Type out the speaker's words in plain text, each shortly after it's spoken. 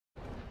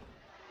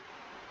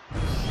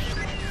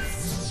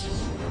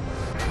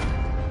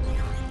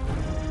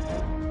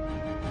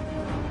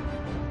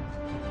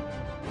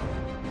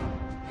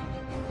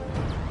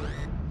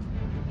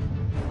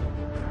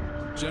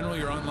General,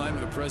 you're online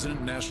with the President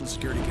and National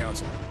Security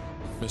Council.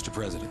 Mr.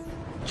 President.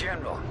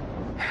 General,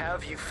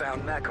 have you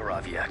found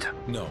Makarov yet?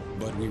 No,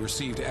 but we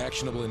received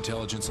actionable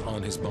intelligence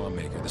on his bomb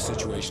maker. The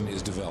situation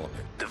is developing.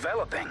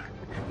 Developing?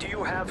 Do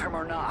you have him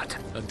or not?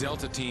 A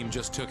Delta team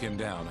just took him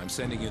down. I'm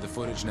sending you the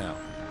footage now.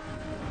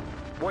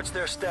 What's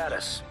their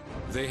status?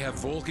 They have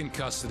Volk in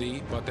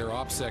custody, but their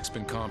OPSEC's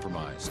been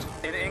compromised.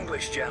 In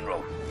English,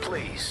 General,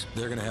 please.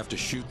 They're gonna have to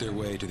shoot their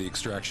way to the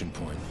extraction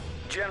point.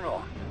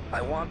 General,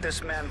 I want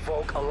this man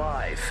Volk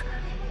alive.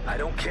 I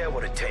don't care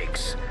what it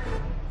takes.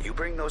 You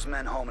bring those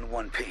men home in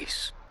one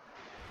piece.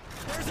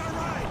 There's our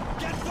ride!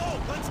 Get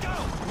Volk! Let's go!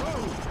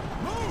 Move!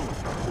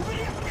 Move!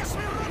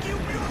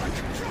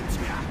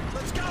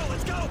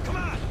 Let's go! Come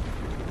on!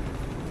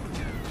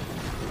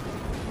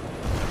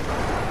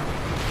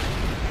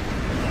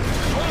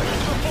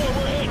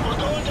 We're hit! We're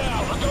going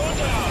down! We're going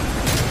down!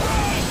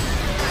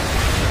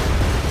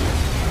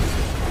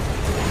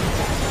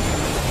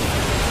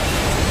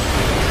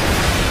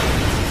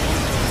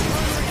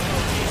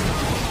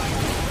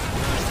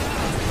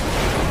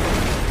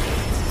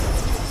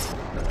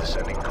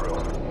 Descending crew.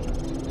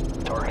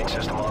 Targeting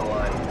system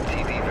online.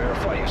 TV,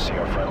 verify you see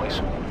our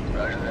friendlies.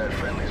 Roger that.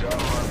 Friendlies are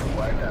on for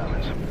White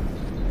Diamonds.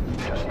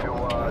 Just to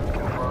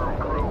confirm,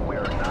 crew, we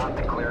are not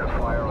declared a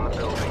fire on the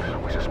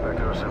buildings. We suspect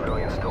there are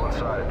civilians still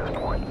inside at this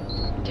point.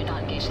 Do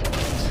not engage the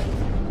buildings.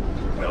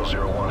 Metal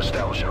 01,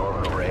 establish an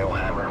orbit over AO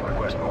Hammer.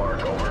 Request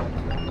mark, over.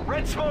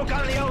 Red smoke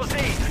on the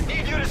LZ!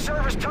 Need you to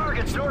service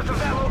targets north of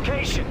that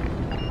location!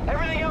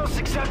 Everything else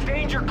except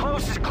danger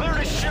close is clear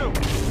to shoot!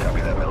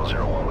 Copy that, Metal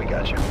 01, we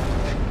got you.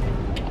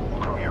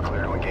 Crew, you're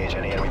clear to engage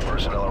any enemy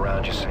personnel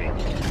around you see.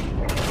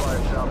 Keep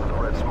flying south of the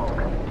red smoke.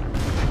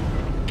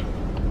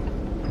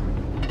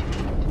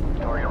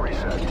 Target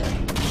reset.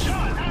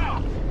 Shot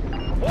out!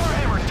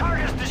 Warhammer,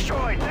 target's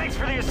destroyed! Thanks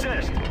for the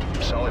assist!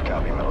 Solid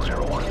copy, Metal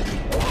 01.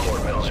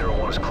 Overlord, Metal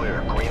 01 is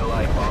clear. Green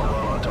light, bomb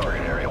run on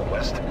target area.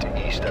 West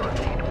to east, I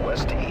repeat,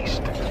 west to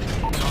east.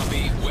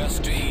 Copy,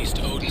 west to east,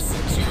 Odin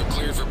 6. You are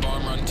cleared for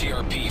bomb run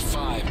TRP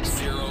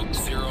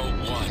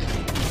 5001.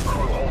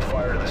 Crew, hold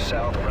fire to the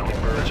south. Friendly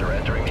birds are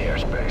entering the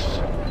airspace.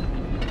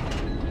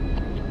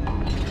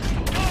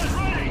 Guns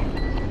ready!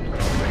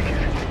 Make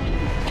it.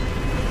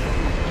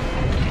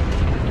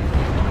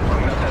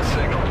 Bring up that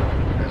signal.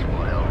 That's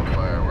one hell of a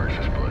fireworks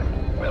display.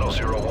 Metal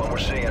 01, we're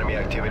seeing enemy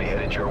activity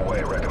headed your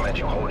way. Recommend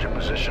you hold your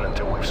position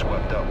until we've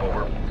swept up,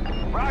 over.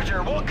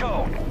 Roger, we'll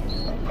go!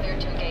 Clear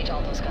to engage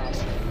all those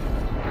guys.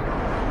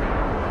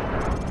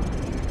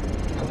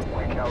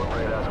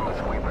 Recalibrate azimuth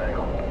sweep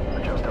angle.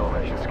 Adjust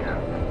elevation scan.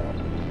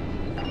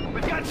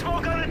 We've got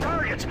smoke on the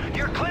targets!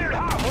 You're cleared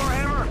hot,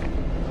 Warhammer!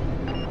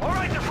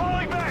 Alright, they're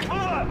falling back! Move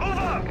up! Move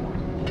up!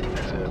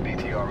 There's a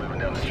BTR moving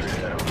down the street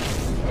ahead of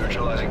them.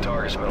 Neutralizing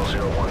targets, Metal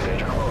 01,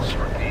 danger close.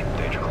 Repeat,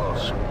 danger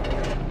close.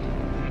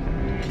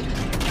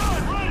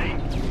 Gun ready!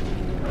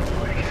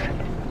 Make it.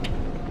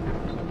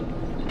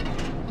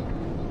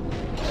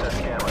 Set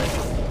scan range.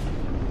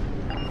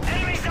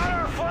 Enemies on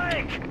our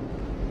flank!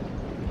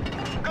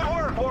 Good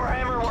work,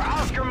 Warhammer. We're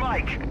Oscar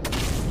Mike.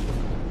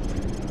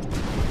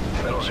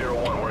 Metal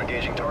 01, we're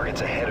engaging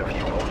targets ahead of you.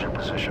 Hold your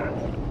position.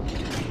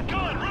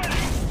 Gun ready!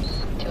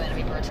 2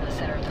 enemy birds in the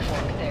center of the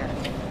fork. There.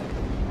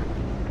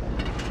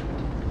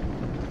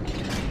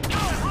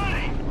 Gun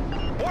ready!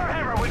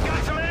 Warhammer, we've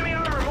got some enemy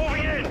armor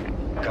moving in!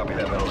 Copy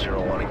that, Metal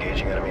 01,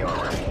 engaging enemy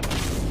armor.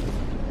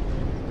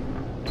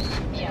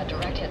 Yeah,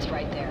 direct hits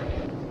right there.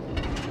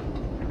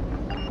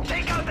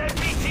 Take out that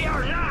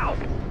BTR now!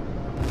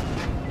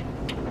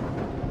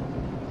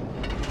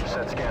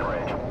 Set scan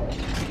range.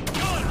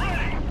 Gun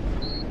ready!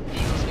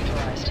 Vehicles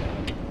neutralized.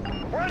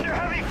 We're under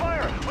heavy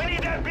fire! We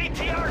need that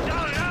BTR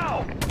down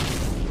now!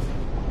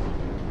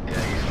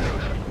 Yeah, he's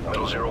news.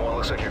 Metal 01,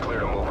 looks like you're clear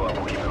to move up.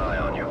 We'll keep an eye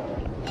on you.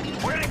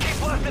 We're gonna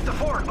keep left at the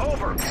fort.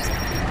 Over. Clean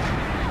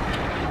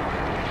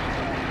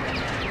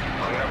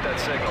up that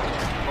signal.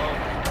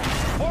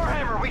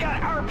 Warhammer, we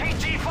got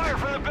RPG fire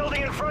from the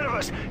building in front of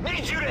us.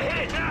 Need you to hit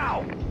it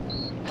now!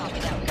 Copy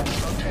that. We got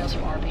smoke trails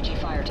from RPG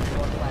fire to the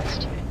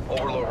northwest.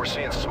 Overlord, we're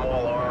seeing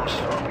small arms.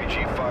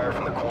 RPG fire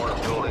from the corner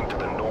building to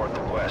the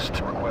northwest.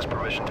 Request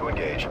permission to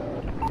engage.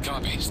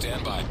 Copy,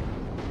 stand by.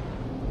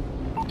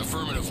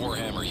 Affirmative,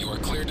 Warhammer. You are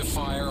cleared to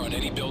fire on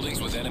any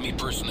buildings with enemy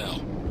personnel.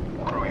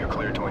 Crew, you're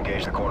cleared to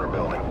engage the corner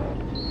building.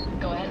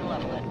 Go ahead and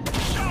level it.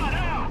 Shot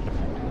out!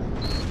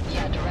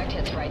 Yeah, direct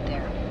hits right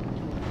there.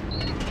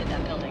 Hit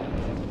that building.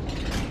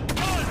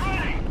 Gun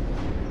ready!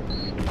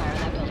 Fire on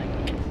that building.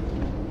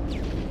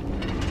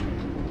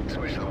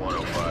 Switch to the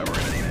 105. We're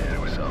gonna need to hit it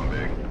with something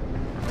big.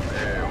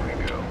 There we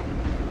go.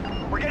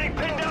 We're getting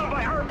pinned down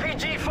by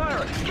RPG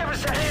fire! Give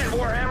us a hand,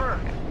 Warhammer!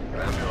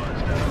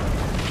 Ambulance down.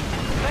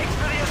 Thanks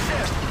for the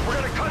assist! We're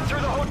gonna cut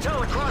through the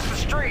hotel across the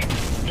street!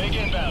 Big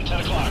inbound,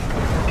 10 o'clock.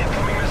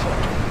 Incoming missile.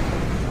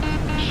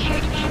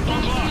 Shit! 4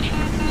 o'clock!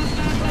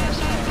 Flares,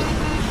 flares.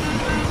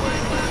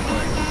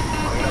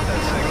 Clean up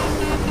that signal.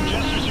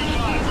 Jester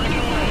 2-5,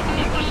 breaking away.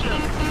 In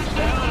pursuit.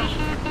 Stay on us.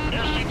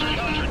 Airspeed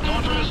 300,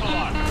 going for missile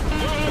lock.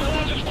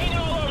 We're just pinging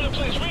all over the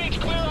place. We need to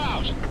clear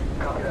out.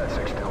 Copy that,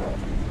 6-2.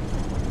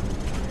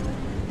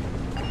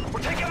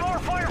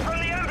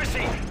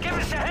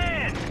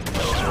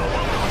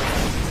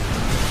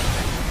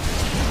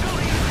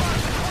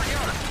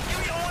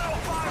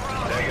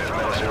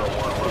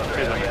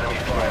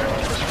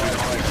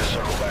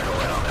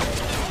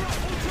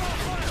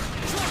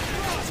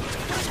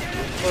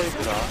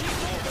 ಹೋಗ್ತೀರಾ?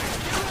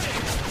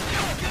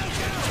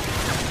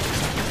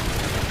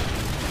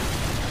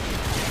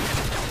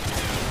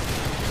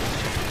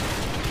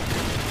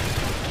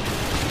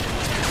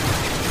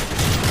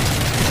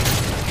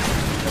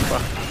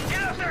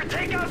 Get up there,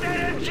 take out that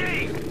MG!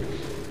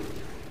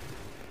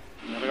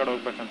 ಹೊರಗಡೆ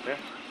ಹೋಗ್ಬೇಕಂತೆ.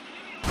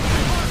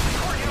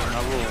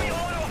 ನಾವು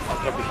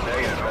ಹತ್ರ ಬಿಟ್ಟೆ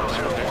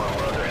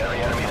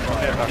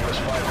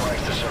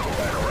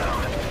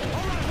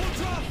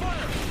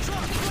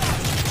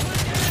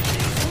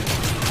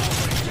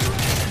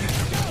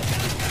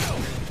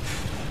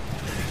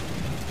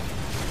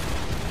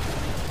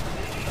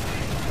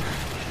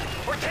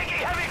We're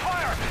taking heavy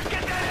fire!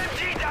 Get that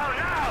MG down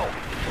now!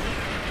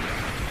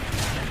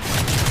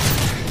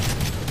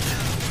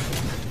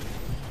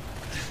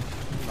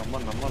 ನಮ್ಮ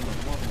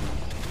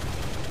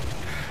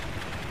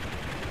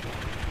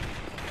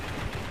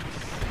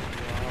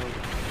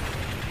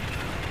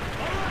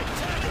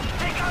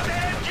Take out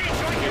that MG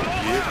so we can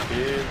move out!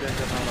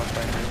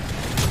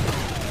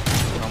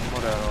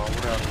 ನಮ್ಮವ್ರು ಯಾರು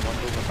ಅವ್ರು ಯಾರು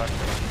ಒಂದು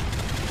ಗೊತ್ತಾಗ್ತಾರೆ.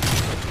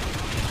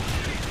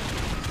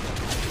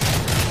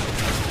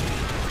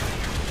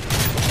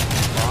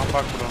 ಬಾಂಬ್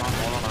ಹಾಕ್ಬಿಡೋಣ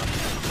ನೋಡೋಣ.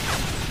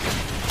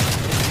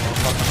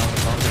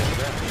 ಸೌಂಡ್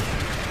ಇದ್ರೆ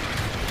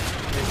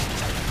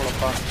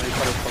ಇಟ್ಕೊಳಪ್ಪ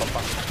ಸ್ನೈಪರ್ ಇಟ್ಕೊಳಪ್ಪ.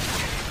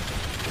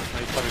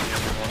 ಸ್ನೈಪರ್ ಇದೆಯಾ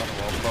ನೋಡೋಣ.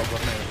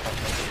 ಒಬ್ಬೊಬ್ಬರನ್ನೇ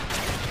ಇಟ್ಕೊಳ್ತಾರೆ.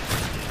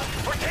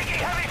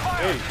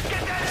 ಏಯ್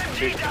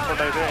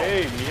ಫೋಟ ಇದೆ.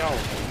 ಏಯ್ ಮಿಯಾವ್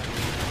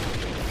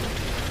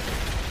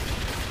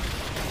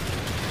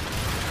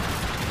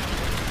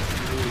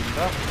ಇದರಿಂದ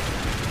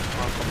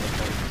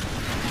ಮಾಡ್ಕೊಬೇಕಾಗಿ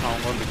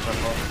ಅವನೊಂದು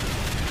ಇಟ್ಕೊಂಡು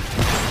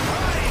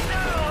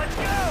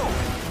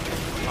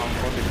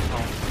ಅವನೊಂದು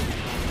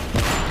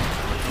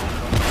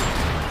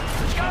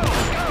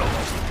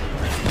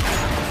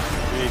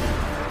ಈಗ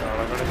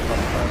ಒಳಗಡೆ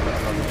ಬರ್ತಾ ಇದ್ದಾರೆ.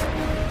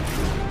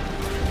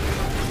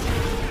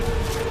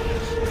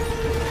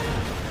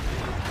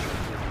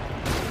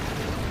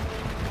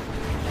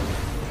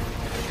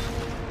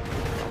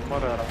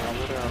 ನಮ್ಮರು ಯಾರು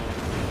ಅವರು ಯಾರು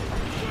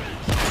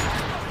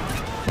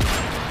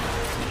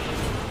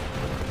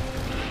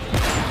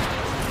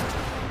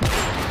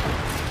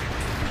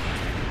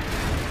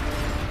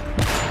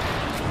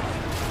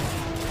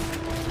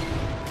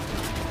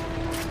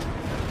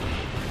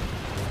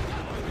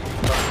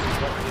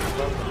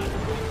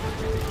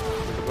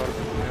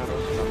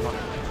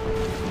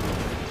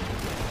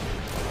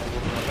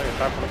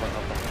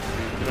ಎತ್ತಾಕ್ಬಿಡ್ಬೇಕಪ್ಪ.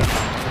 ಇದ್ರೆ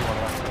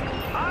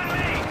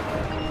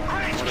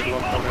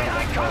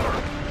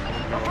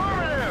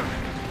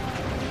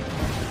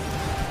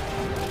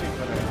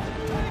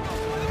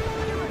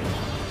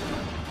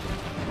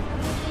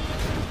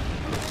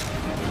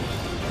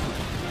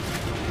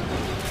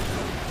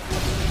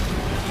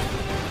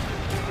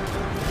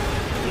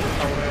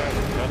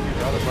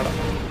ಯಾರು ಬೇಡ.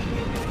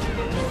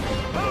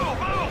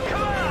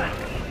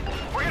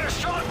 We're gonna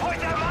strong point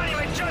that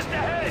monument just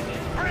ahead!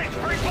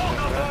 Bring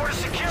Volko forward to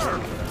secure!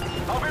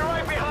 I'll be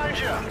right behind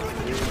you!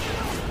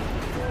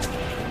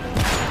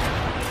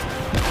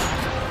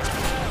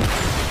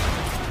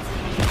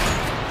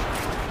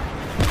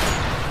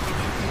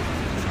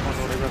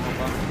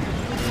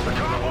 The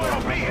convoy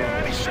will be here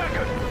any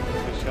second!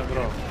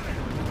 ಶಿಷ್ಯಂದ್ರು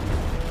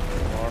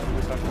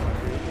ಸಾಕು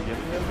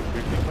ಎಲ್ಲೆಲ್ಲಿ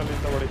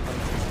ಬಿಲ್ಡಿಂಗಲ್ಲಿಂದ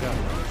ಹೊಡಿತಾನೆ ಶಿಷ್ಯ.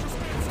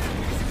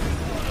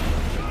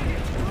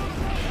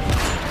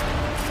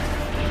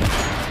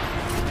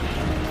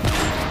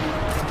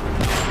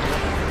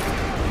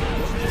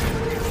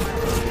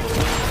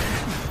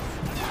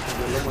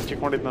 ಇದೆಲ್ಲ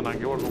ಮುಚ್ಚಿಕೊಂಡಿದ್ದು ನಾನು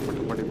ಹಂಗೆ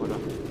ಹೊಡ್ಕೊಂಡ್ಬಿಟ್ಟು ಮಡಿಬೋದ.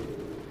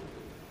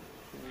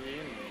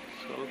 ಏನು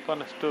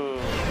ಸ್ವಲ್ಪನಷ್ಟು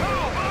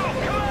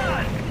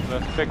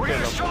ರೆಸ್ಪೆಕ್ಟ್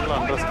ಇಲ್ಲ, ಫುಲ್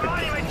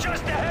ಅನ್ರೆಸ್ಪೆಕ್ಟ್.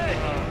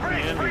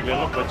 ಏನು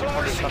ಇಲ್ಲೆಲ್ಲ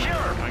ಬಚ್ಚಿಕೊಂಡಿರ್ತಾನೆ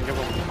ಹಂಗೆ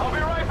ಬಂದು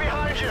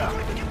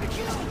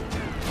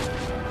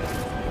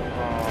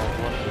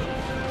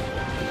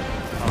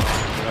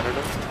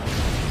ಎರಡು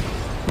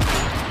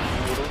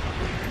ಮೂರು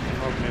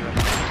ಇನ್ನೊಬ್ಬನಿದೆ.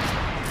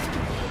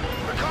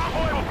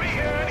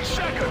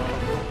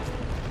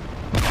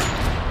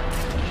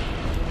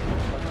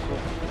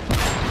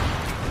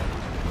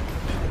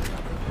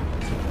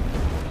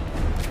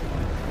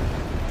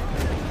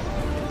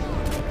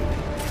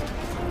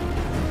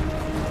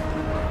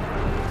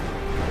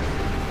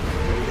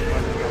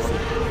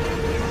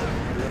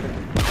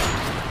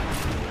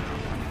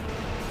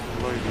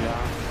 ಇದೆಯಾ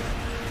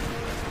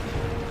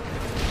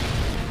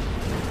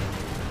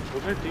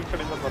ಬುಲೆಟ್ ಈ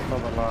ಕಡೆಯಿಂದ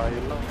ಬರ್ತದಲ್ಲ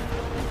ಎಲ್ಲ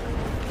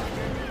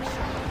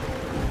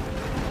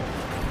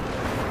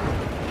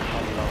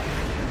ಅಲ್ಲ.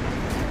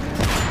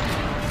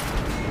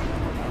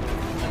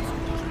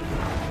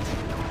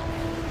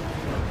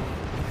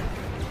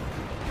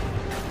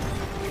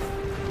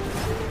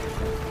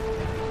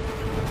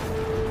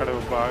 ಈ ಕಡೆ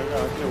ಒಬ್ಬ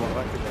ಆಚೆ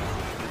ಹೊರದಾಕಿದ್ದೆ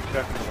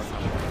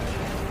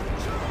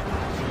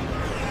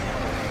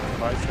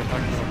ಬಾಯ್ಸ್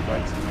ಹಾಕಿರೋ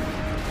ಬಾಯ್ಸ್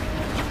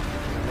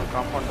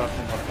ಕಾಂಪೌಂಡ್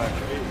ಹಾಕೊಂಡು ಬರ್ತಾ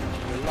ಇರ್ತೀವಿ.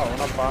 ಎಲ್ಲ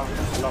ಅವನಪ್ಪ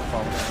ಅಲ್ಲಪ್ಪ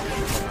ಅವನೇ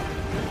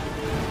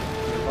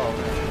ಎಲ್ಲ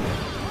ಅವನೇ.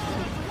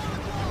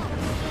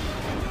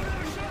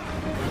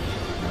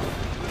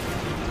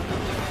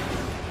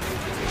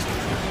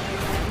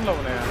 ಇಲ್ಲ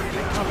ಅವನೇ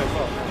ಎಲ್ಲ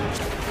ಅವನೇ.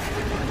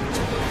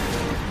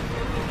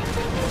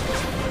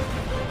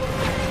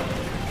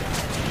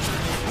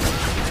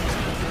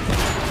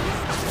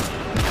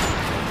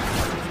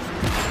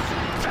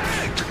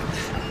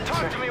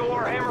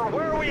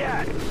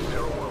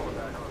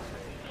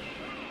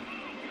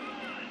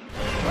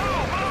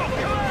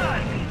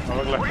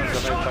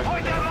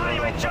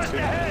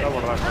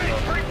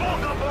 Bring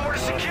bulk up when we're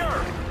secure.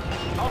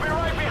 I'll be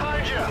right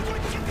behind you.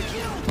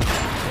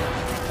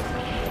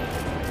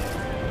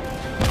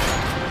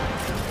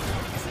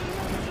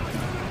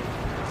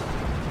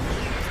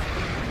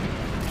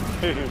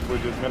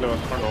 Budget ಮೇಲೆ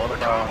ಹೊಸ್ಕೊಂಡು The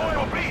ಹೋಗ್ತಾ convoy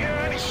will be here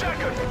any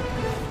second.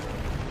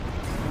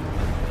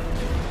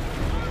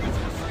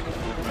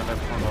 ಮೇಲೆ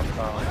ಎತ್ಕೊಂಡು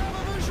ಹೋಗ್ತಾ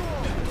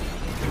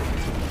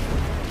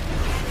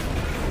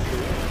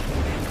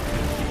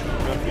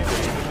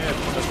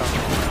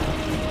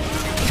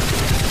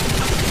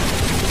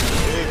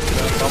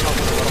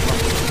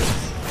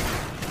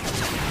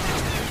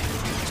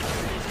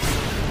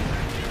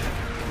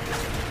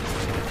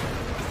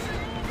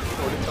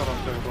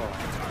ಹೊಡಿತಾರಂತ ಇದು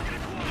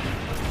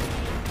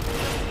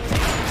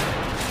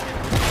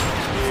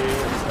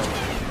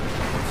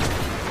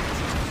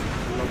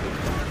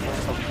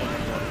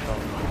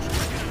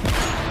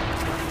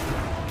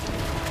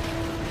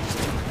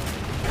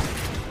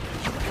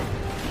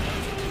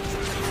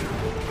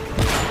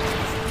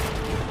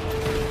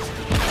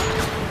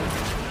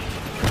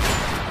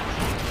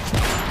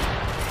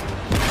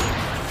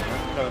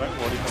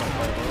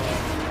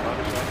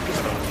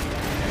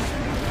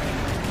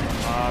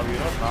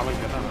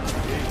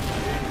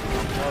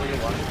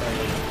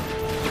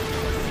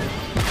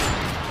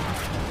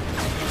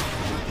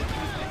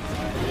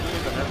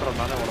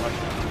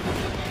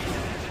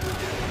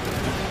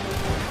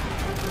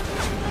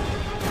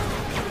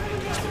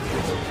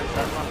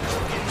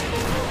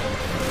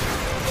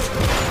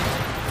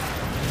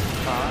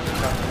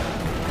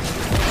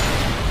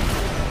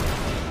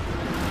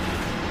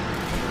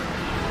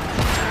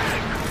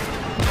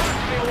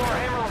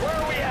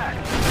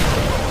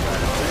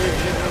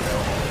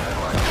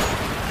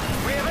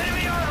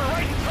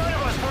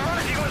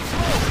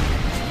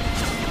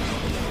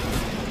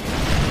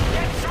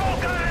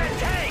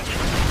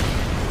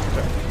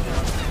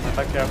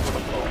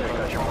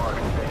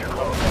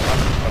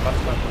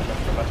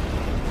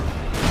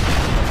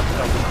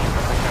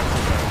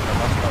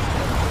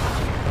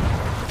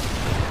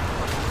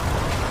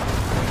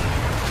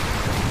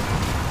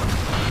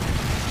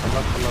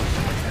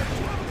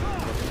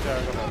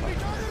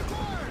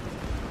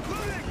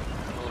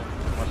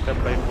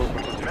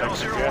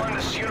MW3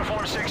 this is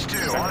Uniform 6-2.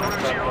 En route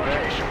to your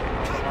location.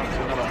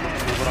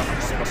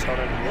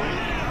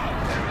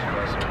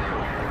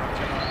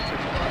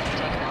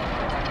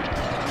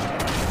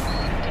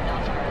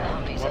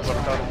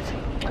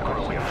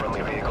 Currently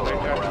friendly vehicles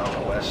on the ground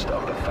west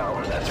of the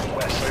fountain. That's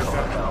west of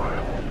the fountain.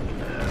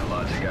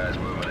 Lots of guys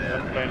moving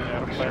in.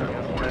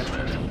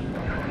 Reinforcement.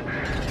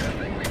 I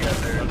think we got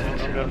their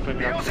attention.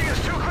 The LZ is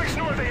 2 clicks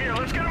north of here.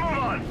 Let's get a move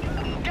on.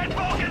 Get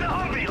bulk in the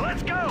Humvee.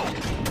 Let's go.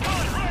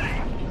 Gun ready.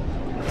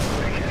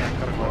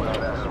 Move as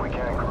fast as we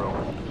can, crew.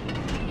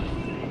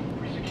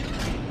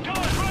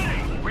 Gun ready.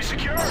 We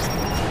secure?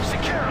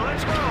 Secure.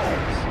 Let's go.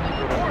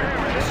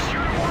 Warhammer, this is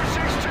Uniform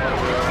 6-2.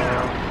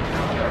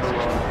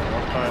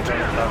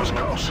 Damn, that was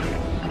close.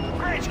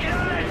 Great, get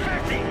on that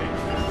 50.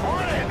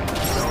 On it.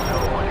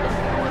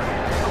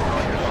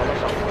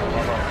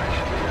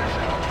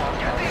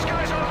 Get these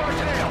guys off our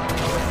tail.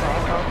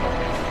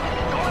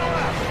 Going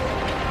left.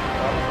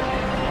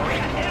 We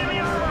got enemy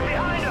armor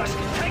behind us.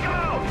 Take them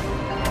out.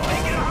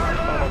 Make it a hard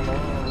left.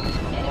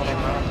 Gun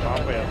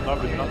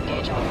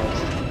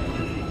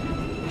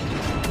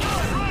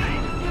ready.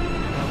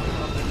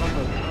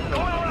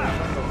 Going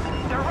left.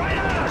 They're right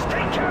on us.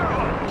 Take care of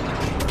them.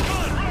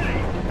 Gun ready.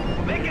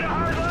 Make it a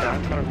hard left.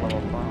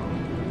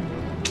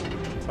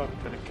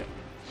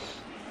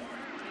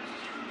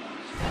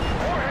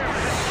 Warhammer,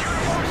 this is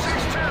Uniform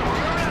 6-2.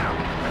 We're out.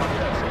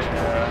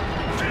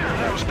 Damn,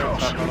 that was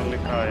close.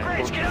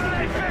 Great, get on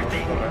that 50.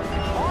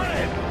 On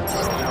it.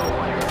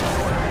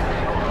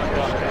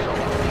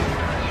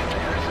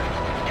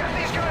 Get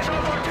these guys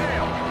off our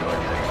tail.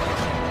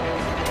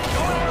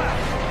 Going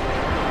left.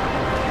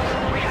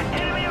 We got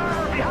enemy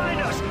armor behind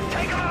us.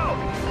 Take them out.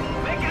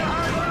 Make it a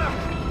hard left.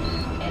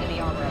 Enemy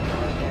armor up the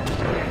road there.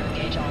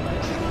 Engage all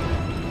those.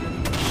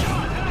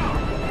 Shot down.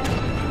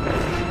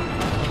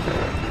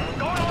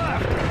 Going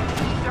left.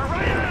 They're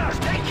right on us.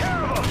 Take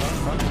care of them.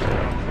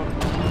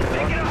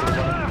 Make it a hard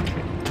left.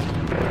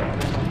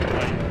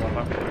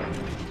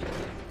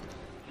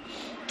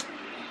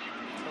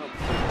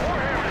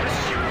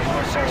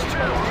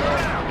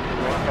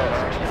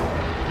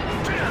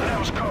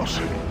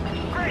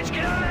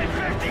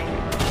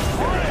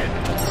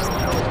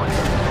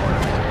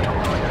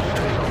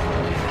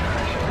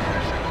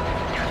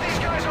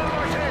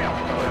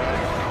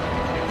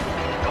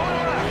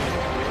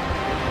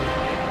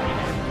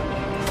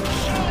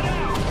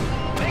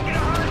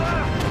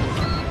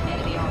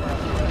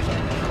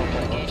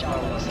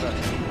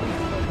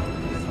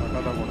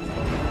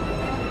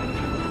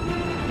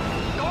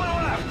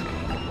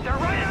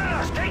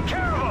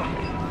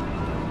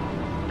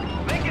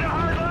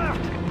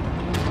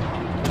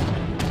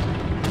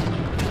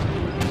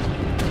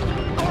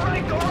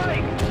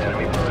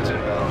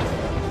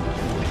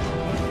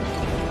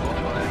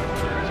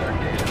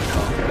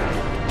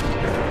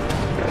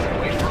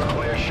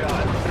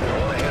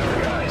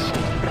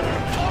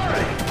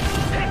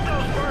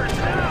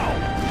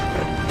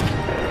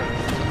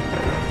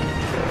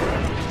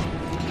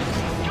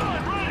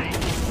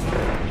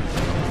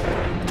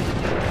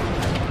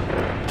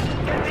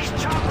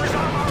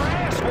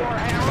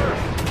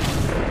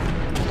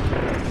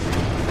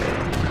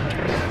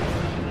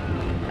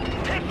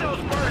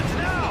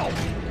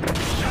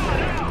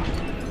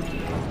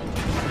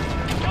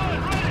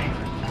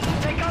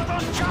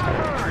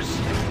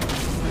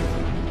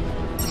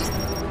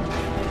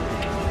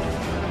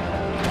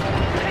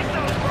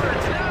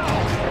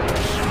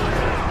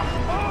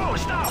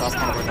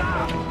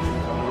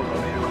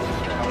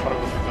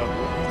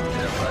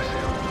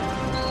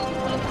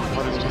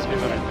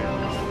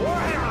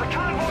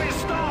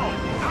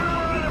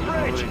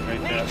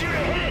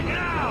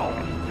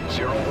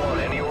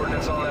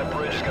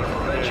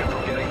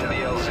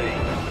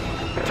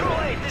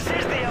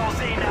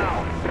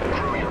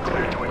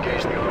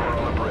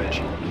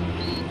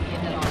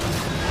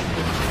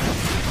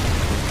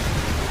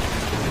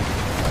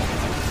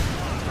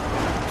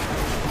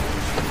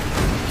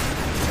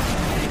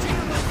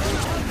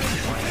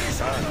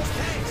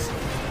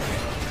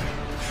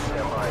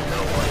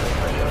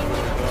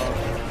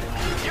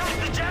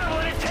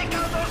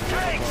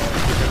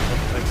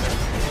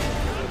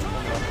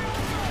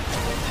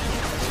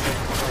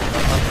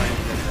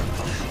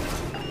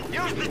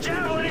 the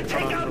javelin and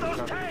take out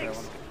those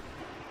tanks!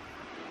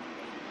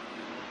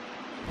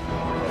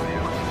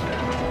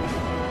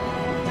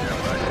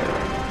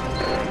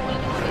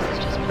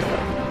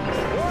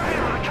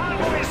 Warhammer, the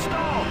convoy is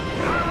stalled!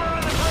 Armor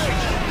on the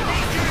bridge!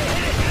 Need you to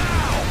hit it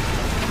now!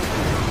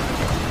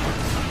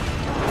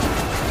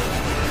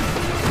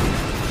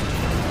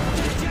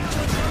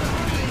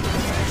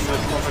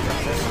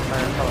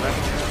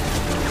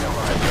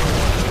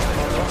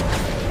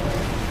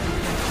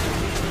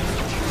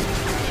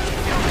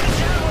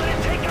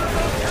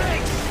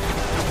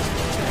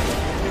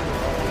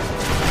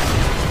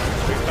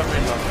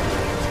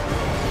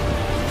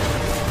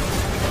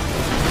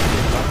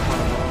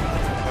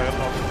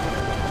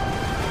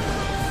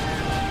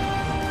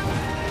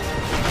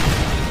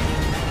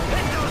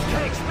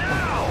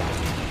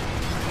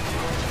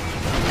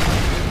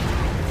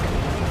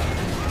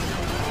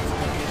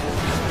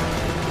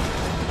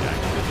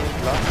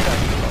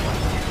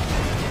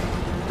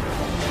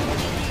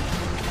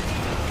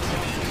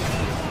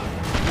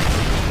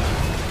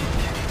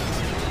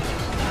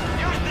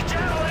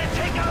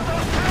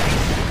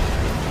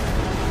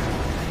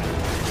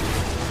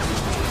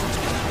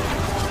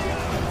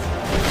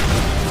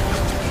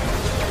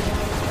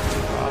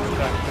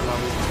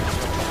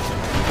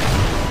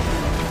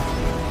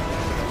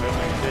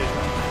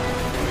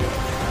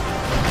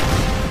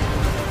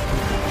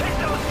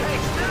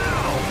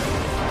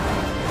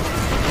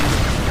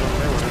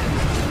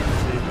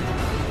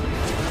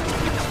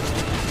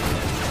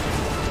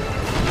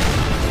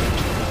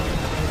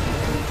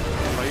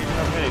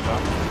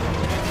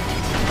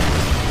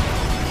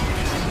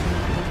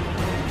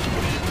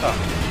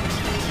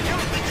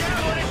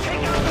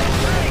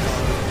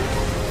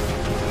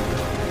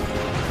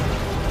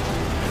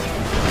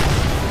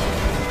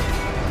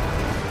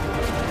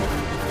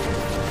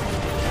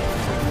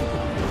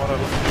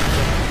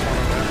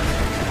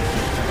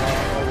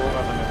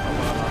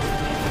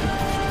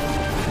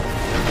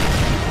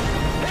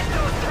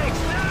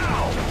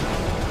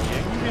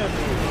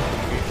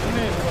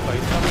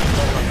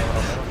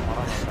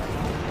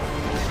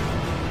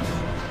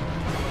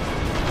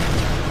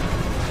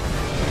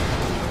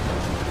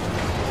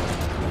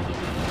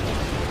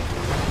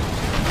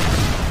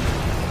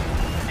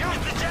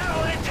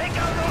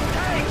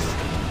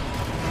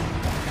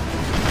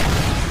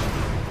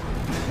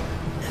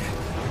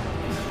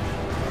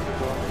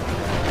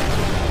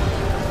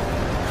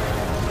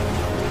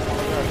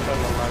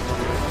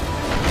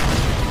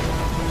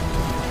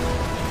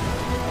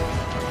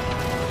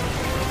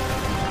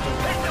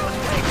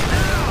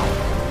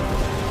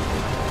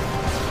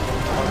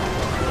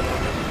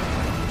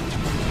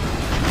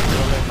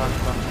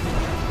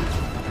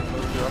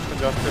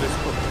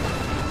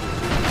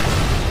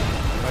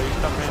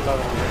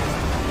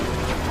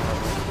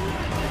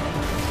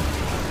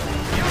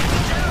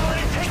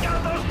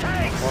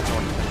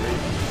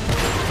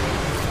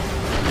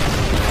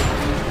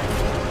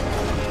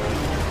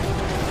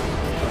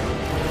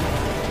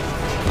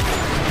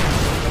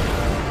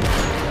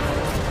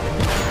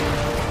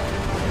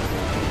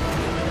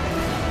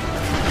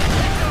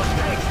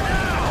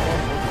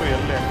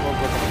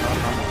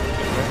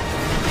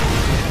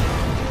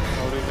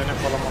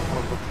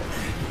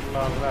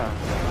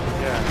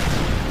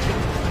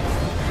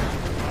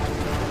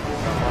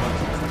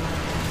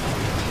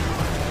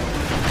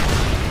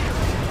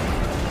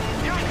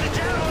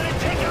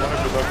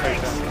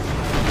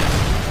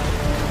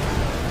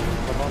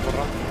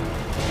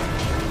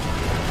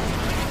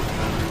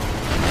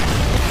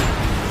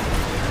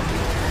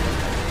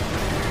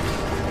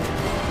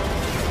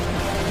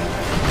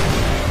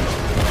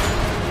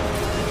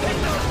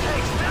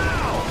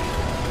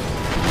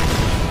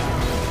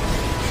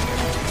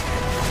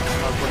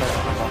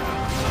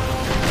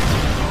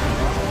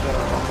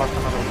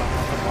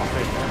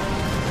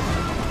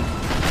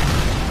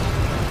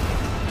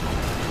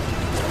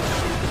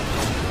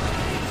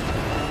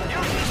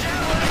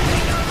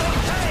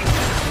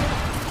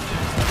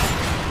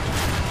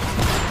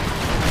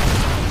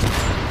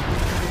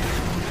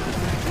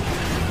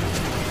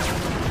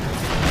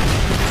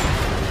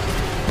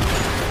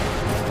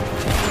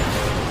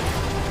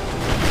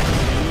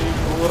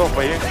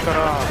 ಭಯಂಕರ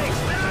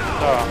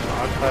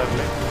ಆಗ್ತಾ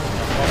ಇರಲಿ,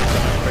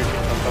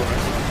 fighting ಅಂತವ್ರೆ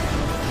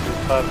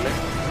ಇರ್ತಾ ಇರಲಿ,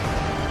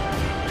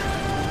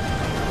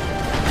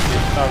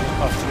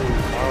 ಎಷ್ಟಾಗುತ್ತೋ ಅಷ್ಟು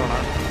ಮಾಡೋಣ.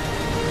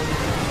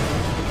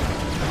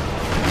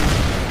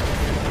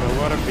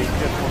 ವ್ಯವಹಾರ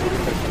ಬೆಂಕಿ ಹತ್ಕೊಂಡು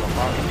ಹಿಡಿಬೇಕಲ್ಲಮ್ಮ,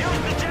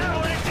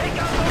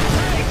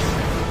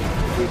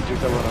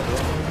 ಬ್ರಿಡ್ಜಿಗೆ ಬರೋದು.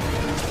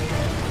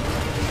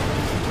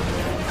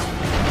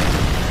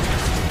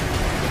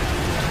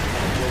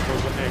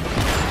 ಒಬ್ಬೊಬ್ಬನೇ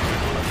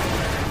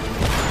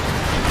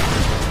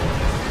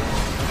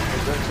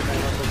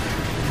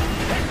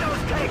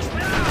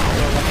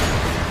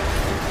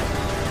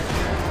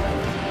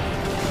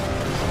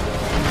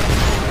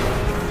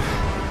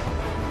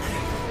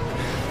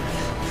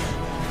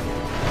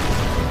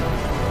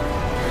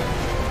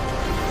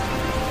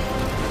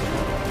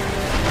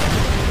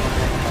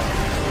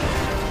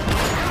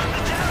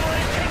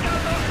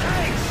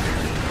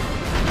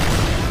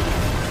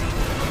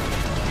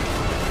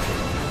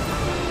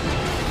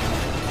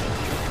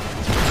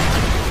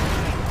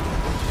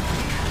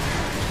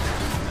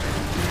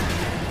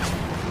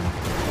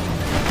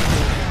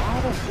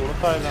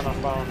ಬರ್ತಾ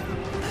ಇದ್ದಾನಪ್ಪ ಅವನು.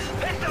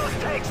 Hit those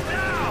tanks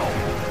now!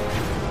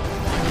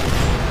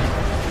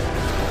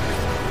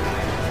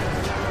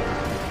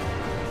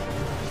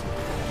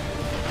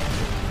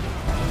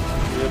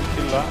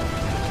 ಎತ್ತಿಲ್ಲ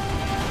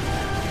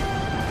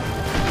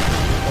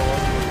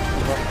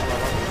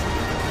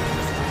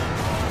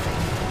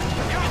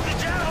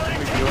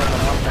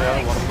ನಮ್ಮನ್ನ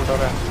ಯಾರು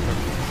ಹೊರಬಿಟ್ಟಾರೆ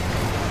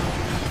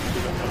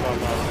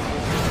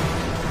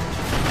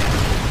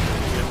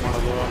ಏನು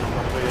ಮಾಡೋದು ನಮ್ಮ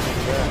ಹತ್ರ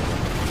ಏನಿದೆ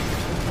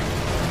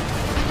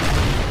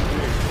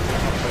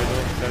ಏನಪ್ಪ ಇದು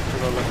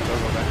ಚರ್ಚ್ಗಳೆಲ್ಲ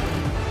ಬಿಡೋದ್ರೆ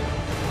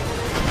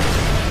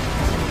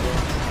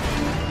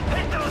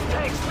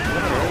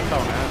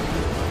ಹೇಳ್ತಾವನೆ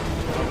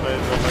ನಮ್ಮ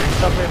ಇದು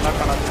ಲೈಟಮ್ಮೇ ಇಲ್ಲ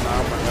ಕಾಣತ್ತೆ ನಾ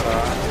ಬಂಗಾರ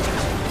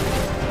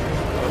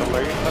ಅದರ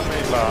ಲೈಟಮ್ಮೇ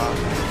ಇಲ್ಲ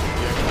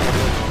ಹೆಂಗೆ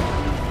ಮಾಡೋದು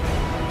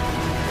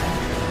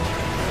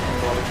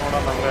ಹೊರಗೆ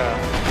ನೋಡೋಣಂದ್ರೆ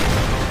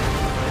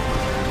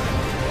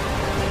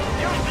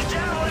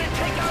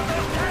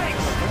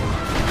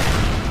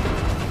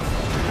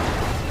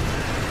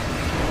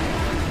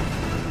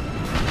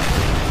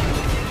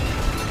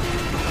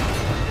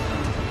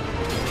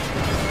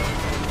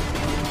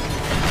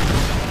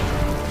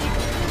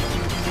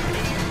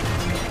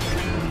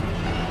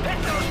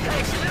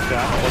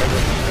ಧ್ಯಾನ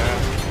ಹೊಡೆದಂತೆ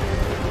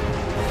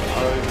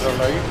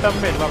ಇದರಲ್ಲಿ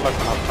ಐಟಮ್ಮೇ ಇಲ್ಲಲ್ಲ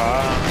ಕಣಪ್ಪ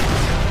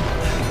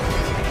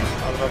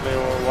ಅದರಲ್ಲಿ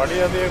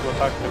ಹೊಡೆಯೋದೇ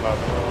ಗೊತ್ತಾಗ್ತಿಲ್ಲ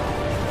ಅದು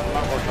ಎಲ್ಲ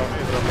ಕೊಟ್ಟವನು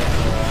ಇದರಲ್ಲಿ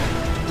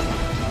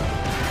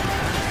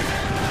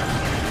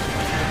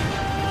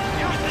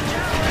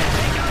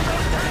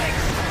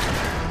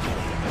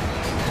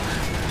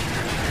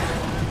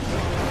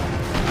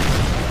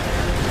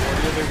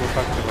ಹೊಡೆಯೋದೇ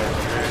ಗೊತ್ತಾಗ್ತಿಲ್ಲ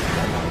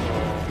ಇದರಲ್ಲಿ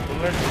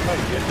ಬುಲೆಟ್ ಇಲ್ಲ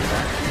ಏನಿಲ್ಲ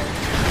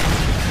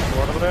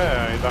ಹೊಡೆದ್ರೆ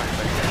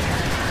ಇದಾಗ್ತಾ ಇದೆ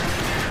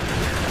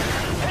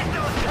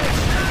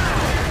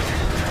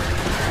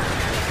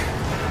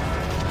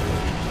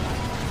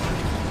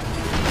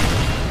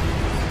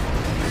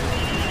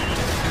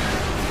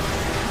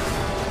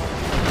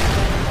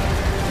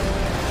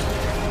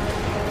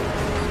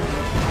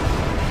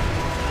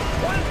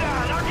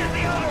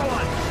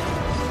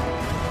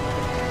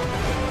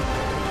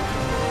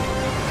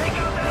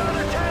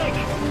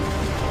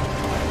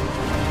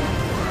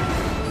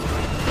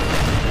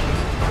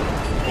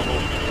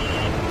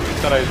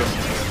ಈ ಥರ ಇದು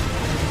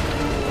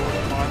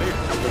ಮಾಡಿ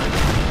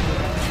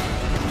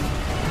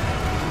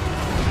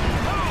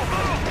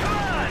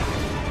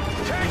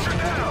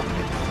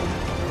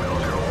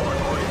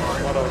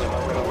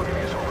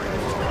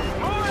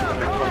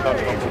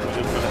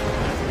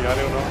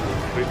ಯಾರೇನು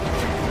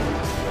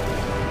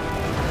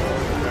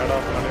ಬೇಡ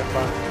ಮನೆಯಪ್ಪ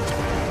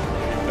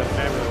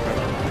ಇಂದಷ್ಟೇ ಬೇಡ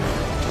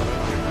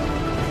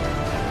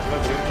ಎಲ್ಲ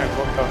ಡ್ರಿಂಕ್ ಹೆಂಗೆ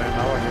ಹೋಗ್ತಾವನೆ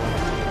ನಾವು ನೀವು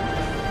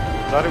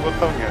ದಾರಿ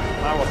ಗೊತ್ತವಂಗೆ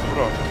ನಾವು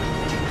ಹೊಸಬ್ರು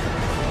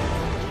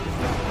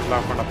ಇಲ್ಲ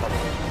ಮಾಡಪ್ಪ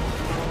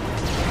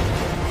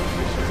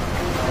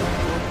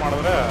ಶೂಟ್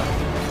ಮಾಡಿದ್ರೆ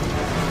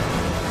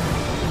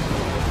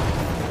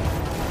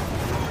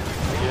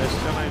ಎಷ್ಟು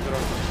ಜನ ಇದ್ರು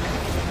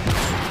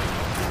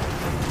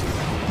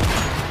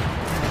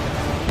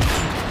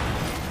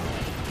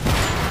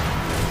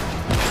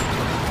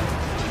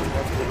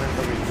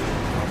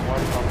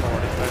ಪಾಪ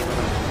ಹೊಡಿತಾ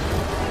ಇದ್ದಾರೆ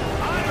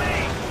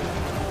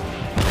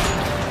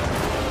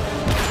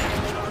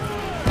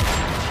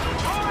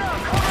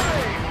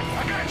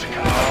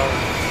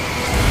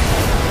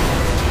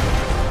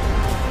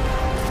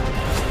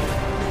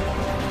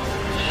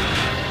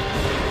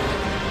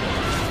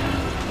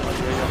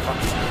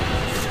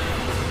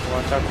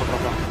ವಾಚ್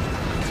ಹಾಕ್ಬಿಟ್ರಪ್ಪ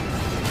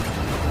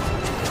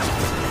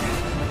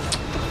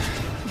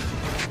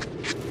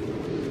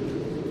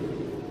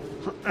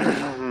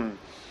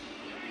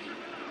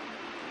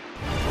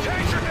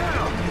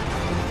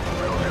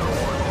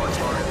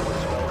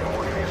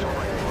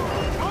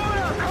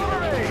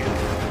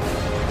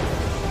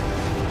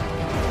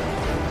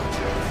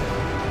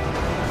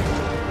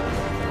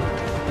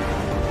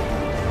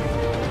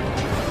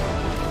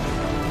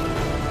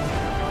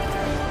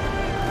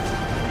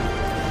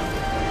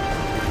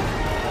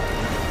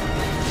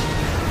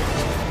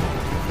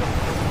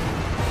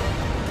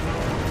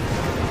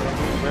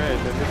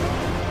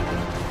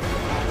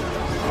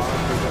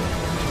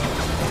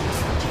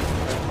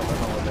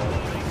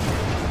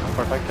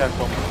ಪಟಾಕಿ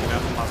ಹಾಕೊಂಡ್ಬಿಡ್ತೀನಿ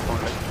ಅಂತ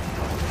ಮಾಡ್ಕೊಂಡೆ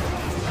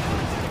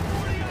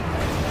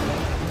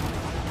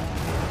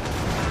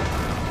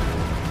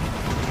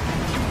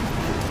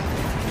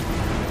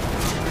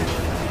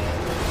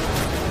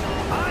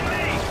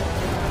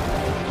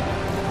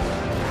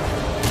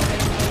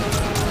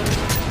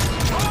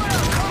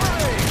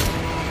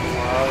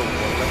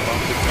ಒಳ್ಳೆ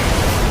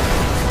ಕಾಂಪಿಟೇಷನ್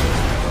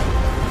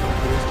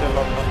ಇಷ್ಟೆಲ್ಲ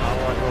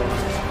ನಾವು ಆಗೋಣ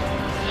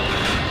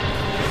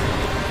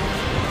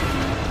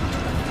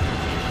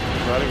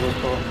ದಾರಿ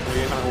ಗೊತ್ತು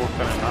ಕ್ಲೀನಾಗಿ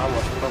ಹೋಗ್ತಾನೆ ನಾವು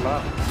ಹೊಸಲ್ಲ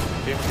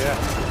ಟೀಮ್ಗೆ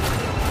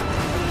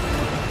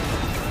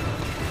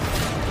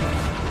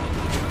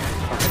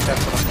ಪಟಾಕಿ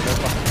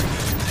ಹಾಕ್ಬಿಡಪ್ಪ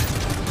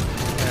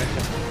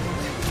ಯಾಕೆ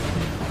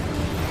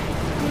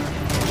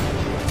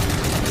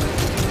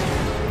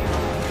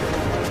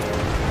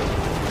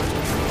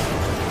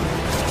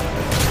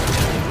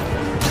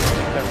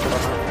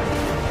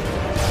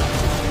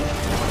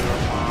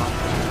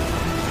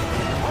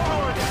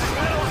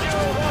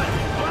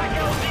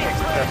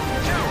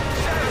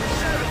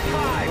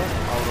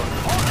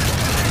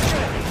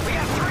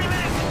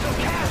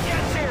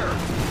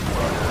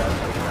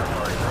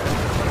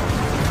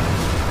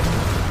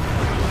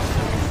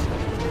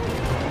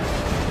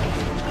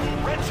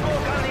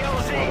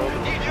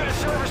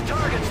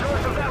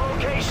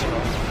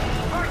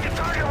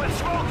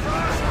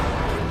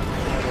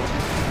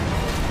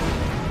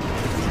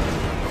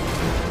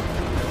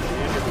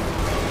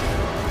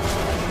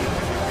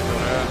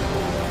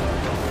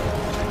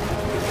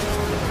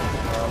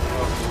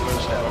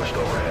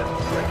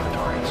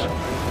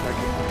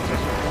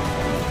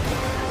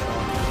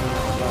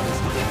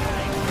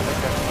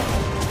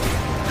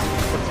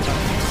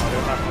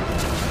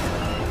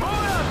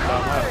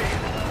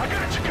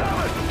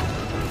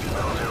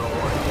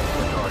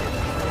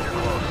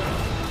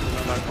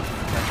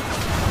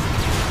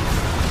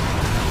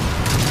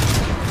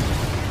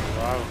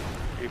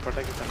ಈ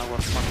ಪಟಾಕಿ ಚೆನ್ನಾಗಿ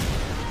ವರ್ಕ್ ಮಾಡಿ.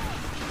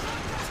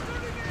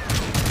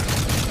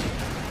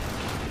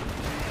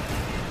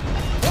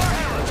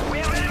 We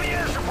have enemy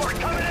air support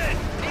coming in!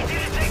 Need you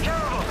to take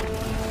care of them!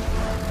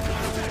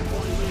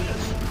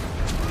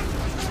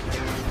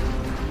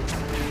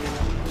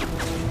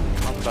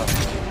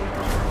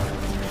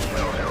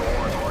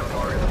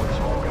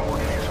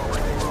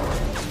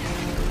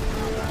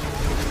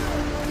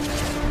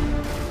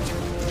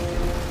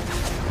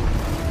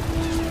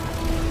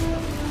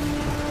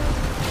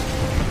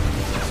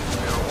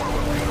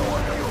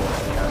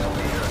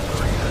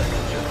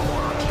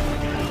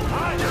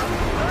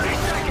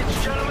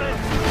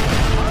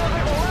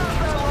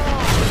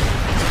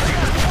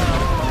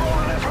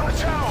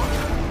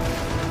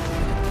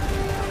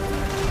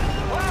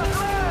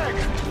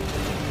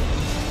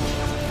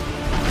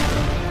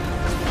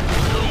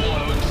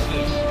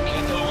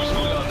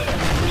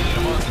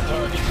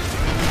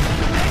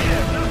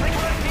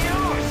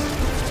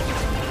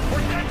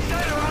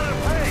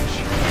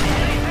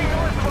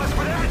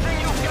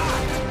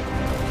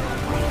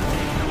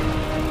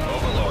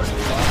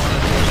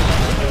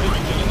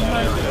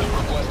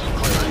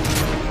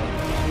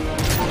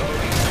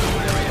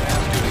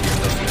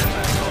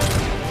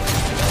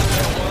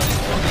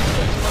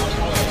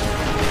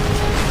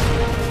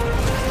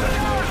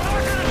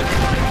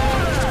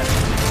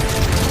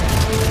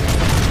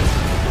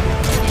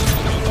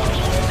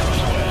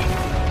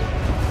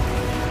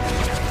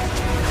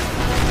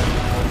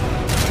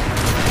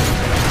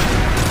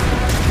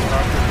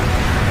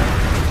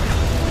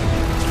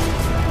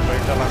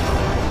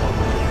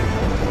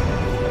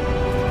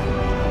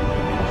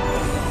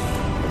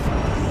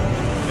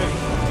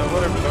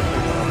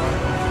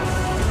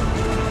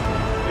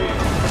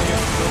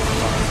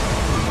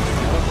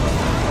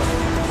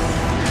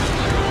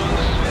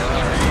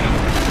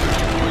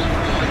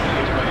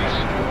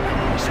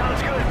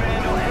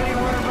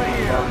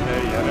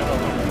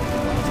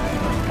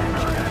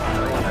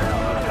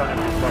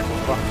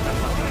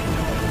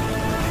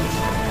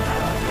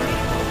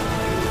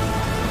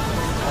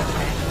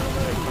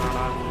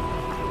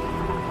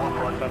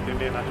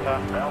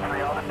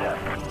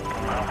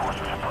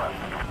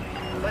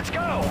 Let's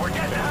go! We're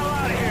getting the hell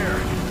out of here!